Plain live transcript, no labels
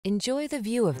Enjoy the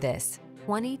view of this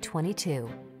 2022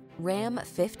 Ram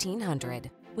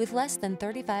 1500. With less than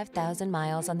 35,000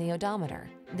 miles on the odometer,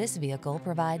 this vehicle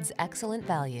provides excellent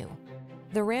value.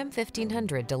 The Ram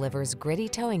 1500 delivers gritty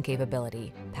towing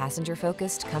capability,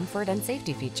 passenger-focused comfort and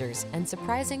safety features, and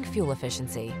surprising fuel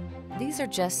efficiency. These are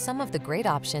just some of the great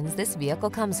options this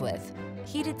vehicle comes with: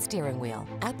 heated steering wheel,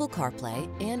 Apple CarPlay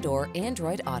and/or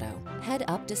Android Auto,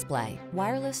 head-up display,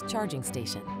 wireless charging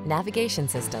station, navigation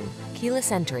system,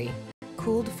 keyless entry,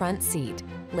 cooled front seat,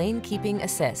 lane keeping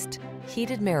assist,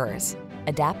 heated mirrors,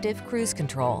 adaptive cruise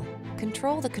control.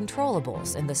 Control the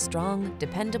controllables in the strong,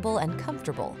 dependable, and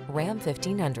comfortable Ram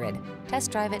 1500.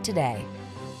 Test drive it today.